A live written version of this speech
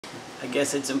I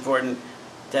guess it's important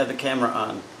to have the camera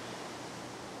on.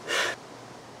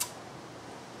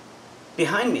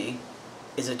 Behind me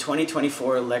is a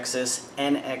 2024 Lexus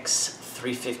NX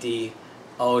 350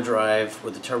 all-wheel drive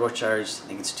with a turbocharged, I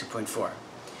think it's 2.4.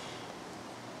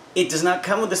 It does not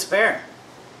come with a spare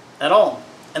at all,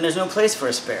 and there's no place for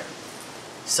a spare.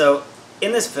 So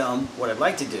in this film, what I'd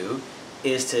like to do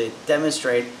is to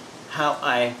demonstrate how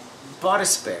I bought a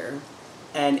spare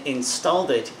and installed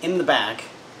it in the back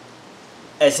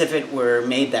as if it were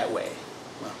made that way.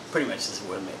 Well, pretty much as if it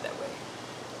were made that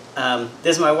way.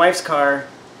 This is my wife's car.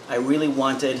 I really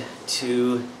wanted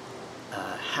to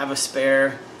have a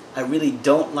spare. I really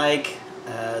don't like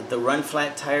the run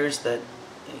flat tires that,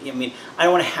 I mean, I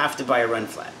don't want to have to buy a run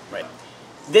flat, right?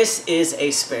 This is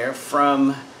a spare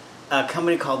from a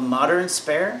company called Modern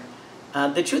Spare.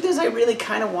 The truth is I really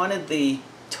kind of wanted the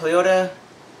Toyota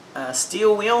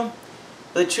steel wheel.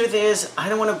 But the truth is I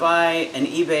don't want to buy an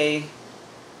eBay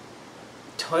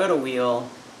Toyota wheel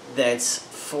that's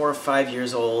 4 or 5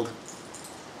 years old,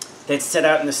 that's set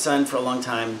out in the sun for a long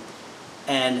time,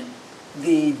 and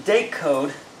the date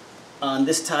code on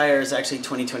this tire is actually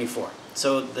 2024.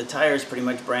 So the tire is pretty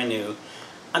much brand new.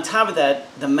 On top of that,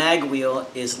 the mag wheel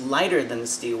is lighter than the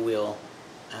steel wheel,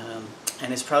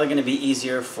 and it's probably going to be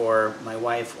easier for my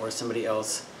wife or somebody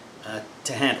else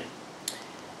to handle.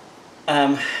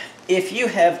 If you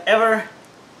have ever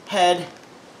had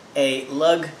a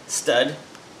lug stud,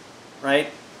 right?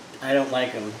 I don't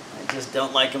like them. I just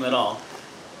don't like them at all.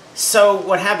 So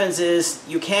what happens is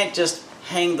you can't just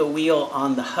hang the wheel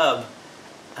on the hub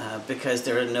because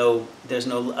there's no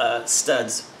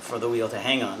studs for the wheel to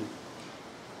hang on.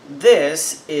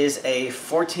 This is a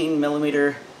 14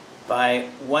 millimeter by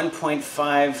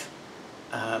 1.5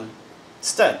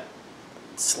 stud.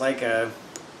 It's like a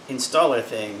installer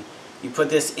thing. You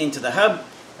put this into the hub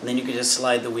and then you can just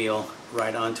slide the wheel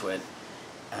right onto it.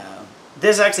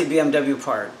 This is actually BMW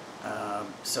part,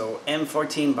 so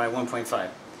M14 by 1.5.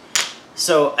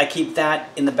 So I keep that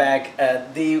in the back.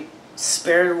 The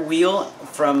spare wheel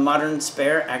from Modern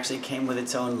Spare actually came with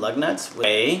its own lug nuts.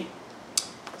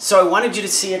 So I wanted you to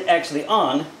see it actually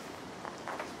on.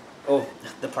 Oh,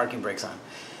 the parking brake's on.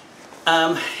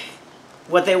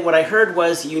 What I heard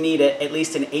was you need at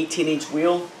least an 18-inch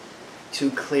wheel to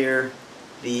clear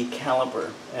the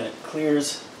caliper, and it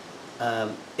clears,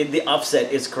 the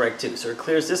offset is correct too. So it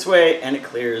clears this way and it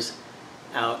clears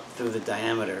out through the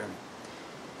diameter.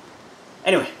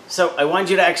 Anyway, so I wanted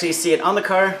you to actually see it on the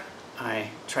car.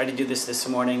 I tried to do this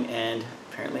morning and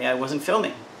apparently I wasn't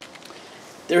filming.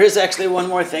 There is actually one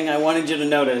more thing I wanted you to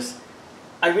notice.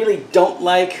 I really don't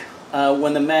like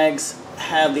when the mags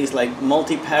have these like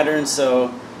multi-patterns,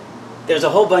 so there's a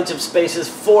whole bunch of spaces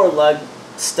for lug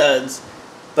studs,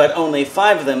 but only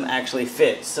 5 of them actually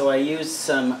fit. So I used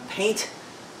some paint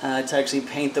to actually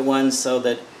paint the ones so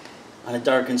that on a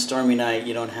dark and stormy night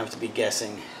you don't have to be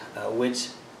guessing which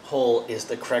hole is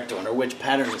the correct one or which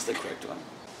pattern is the correct one.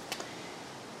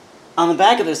 On the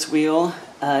back of this wheel,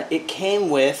 it came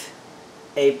with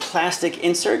a plastic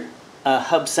insert, a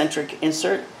hub-centric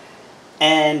insert,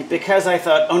 and because I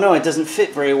thought, oh no, it doesn't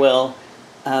fit very well,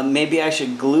 maybe I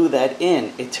should glue that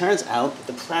in. It turns out that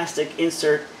the plastic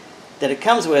insert that it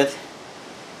comes with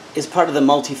is part of the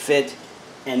multi-fit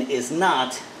and is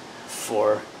not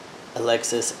for a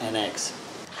Lexus NX.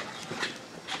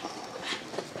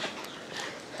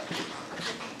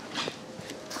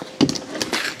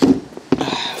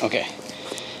 Okay.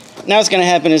 Now what's going to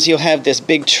happen is you'll have this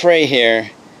big tray here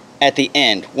at the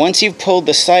end. Once you've pulled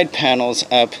the side panels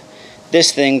up,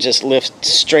 this thing just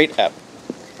lifts straight up.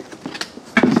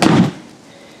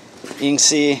 You can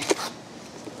see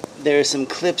there's some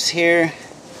clips here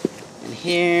and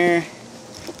here,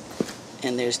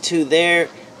 and there's 2 there,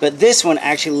 but this one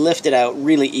actually lifted out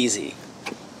really easy.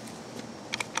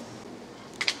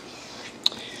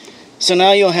 So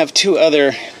now you'll have 2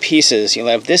 other pieces. You'll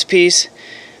have this piece,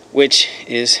 which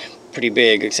is pretty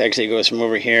big. It actually goes from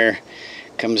over here,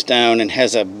 comes down and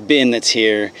has a bin that's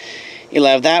here. You'll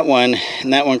have that one,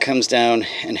 and that one comes down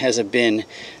and has a bin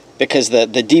because the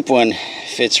deep one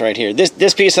fits right here.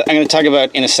 This piece I'm going to talk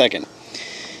about in a second.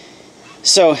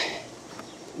 So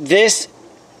this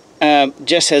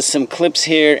just has some clips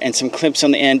here and some clips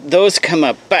on the end. Those come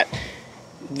up, but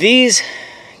these,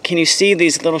 can you see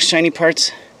these little shiny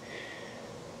parts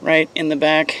right in the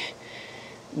back?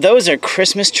 Those are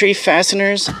Christmas tree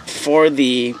fasteners for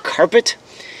the carpet,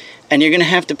 and you're going to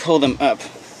have to pull them up.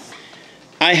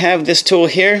 I have this tool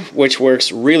here, which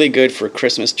works really good for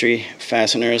Christmas tree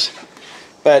fasteners,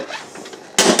 but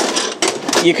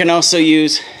you can also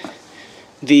use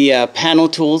the panel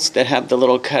tools that have the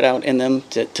little cutout in them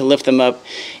to lift them up.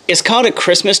 It's called a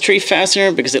Christmas tree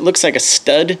fastener because it looks like a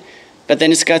stud, but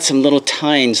then it's got some little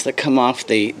tines that come off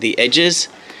the edges.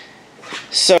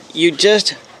 So you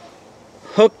just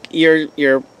hook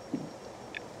your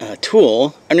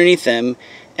tool underneath them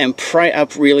and pry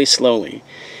up really slowly.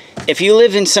 If you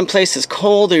live in some place that's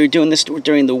cold or you're doing this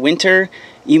during the winter,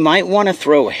 you might want to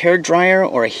throw a hair dryer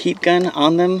or a heat gun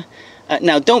on them.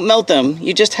 Now don't melt them,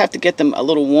 you just have to get them a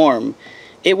little warm.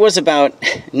 It was about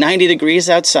 90 degrees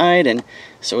outside, and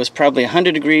so it was probably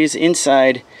 100 degrees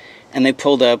inside, and they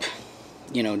pulled up,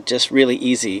 you know, just really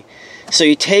easy. So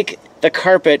you take the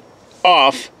carpet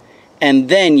off, and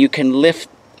then you can lift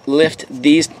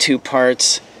these two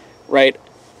parts right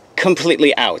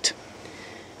completely out.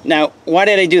 Now, why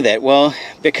did I do that? Well,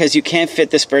 because you can't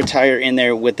fit the spare tire in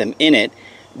there with them in it,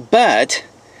 but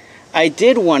I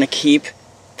did want to keep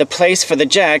the place for the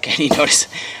jack, and you notice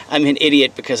I'm an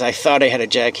idiot because I thought I had a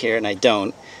jack here and I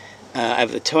don't. I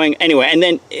have the towing, anyway, and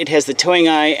then it has the towing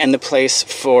eye and the place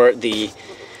for the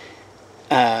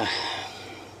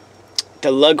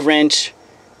lug wrench,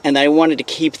 and I wanted to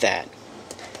keep that.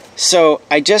 So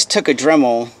I just took a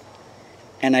Dremel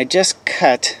and I just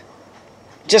cut,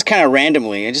 just kind of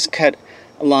randomly, I just cut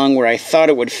along where I thought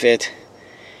it would fit.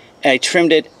 I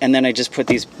trimmed it, and then I just put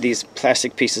these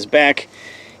plastic pieces back.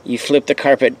 You flip the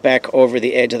carpet back over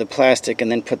the edge of the plastic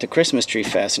and then put the Christmas tree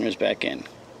fasteners back in.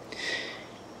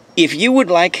 If you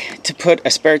would like to put a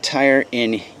spare tire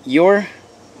in your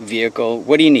vehicle,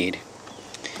 what do you need?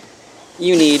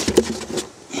 You need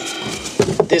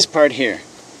this part here.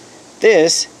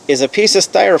 This is a piece of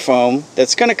styrofoam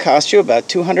that's going to cost you about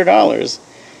 $200.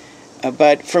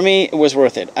 But for me, it was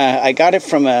worth it. I got it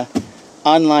from an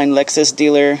online Lexus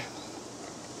dealer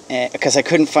because I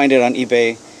couldn't find it on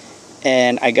eBay,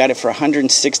 and I got it for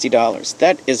 $160.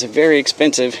 That is a very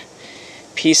expensive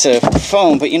piece of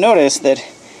foam, but you notice that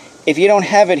if you don't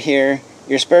have it here,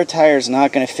 your spare tire is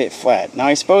not going to fit flat. Now,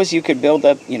 I suppose you could build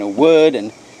up, you know, wood,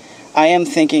 and I am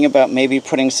thinking about maybe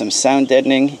putting some sound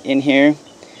deadening in here.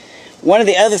 One of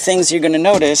the other things you're going to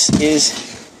notice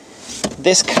is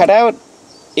this cutout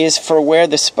is for where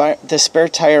the spare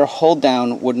tire hold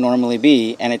down would normally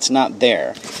be, and it's not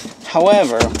there.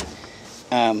 However,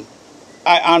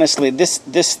 I honestly,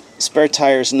 this spare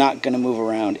tire is not going to move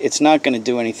around. It's not going to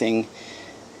do anything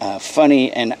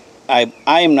funny, and I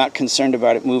am not concerned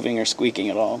about it moving or squeaking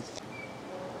at all.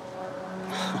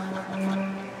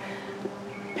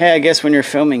 Hey, I guess when you're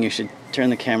filming, you should turn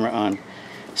the camera on.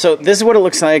 So this is what it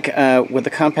looks like with the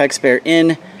compact spare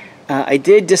in. I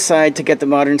did decide to get the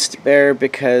modern spare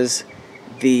because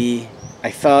I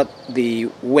thought the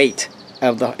weight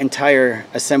of the entire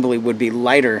assembly would be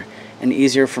lighter and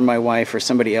easier for my wife or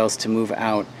somebody else to move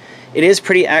out. It is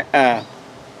pretty in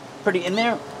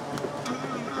there,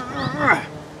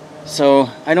 so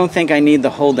I don't think I need the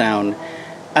hold down.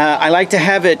 I like to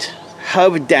have it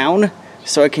hub down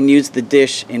so I can use the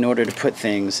dish in order to put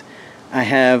things. I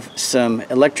have some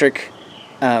electric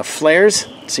flares,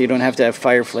 so you don't have to have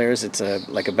fire flares. It's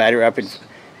like a battery operated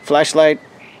flashlight,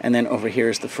 and then over here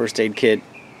is the first aid kit.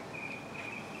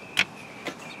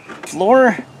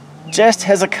 Floor just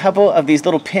has a couple of these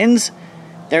little pins.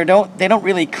 They don't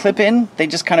really clip in. They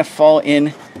just kind of fall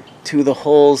in to the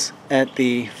holes at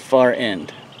the far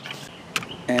end.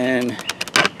 And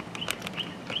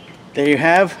there you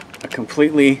have a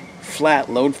completely flat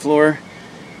load floor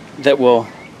that will,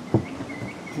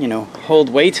 you know, hold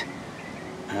weight,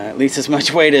 at least as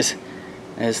much weight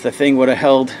as the thing would have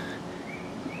held,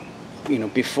 you know,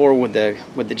 before with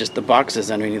just the boxes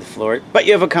underneath the floor. But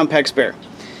you have a compact spare.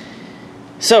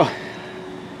 So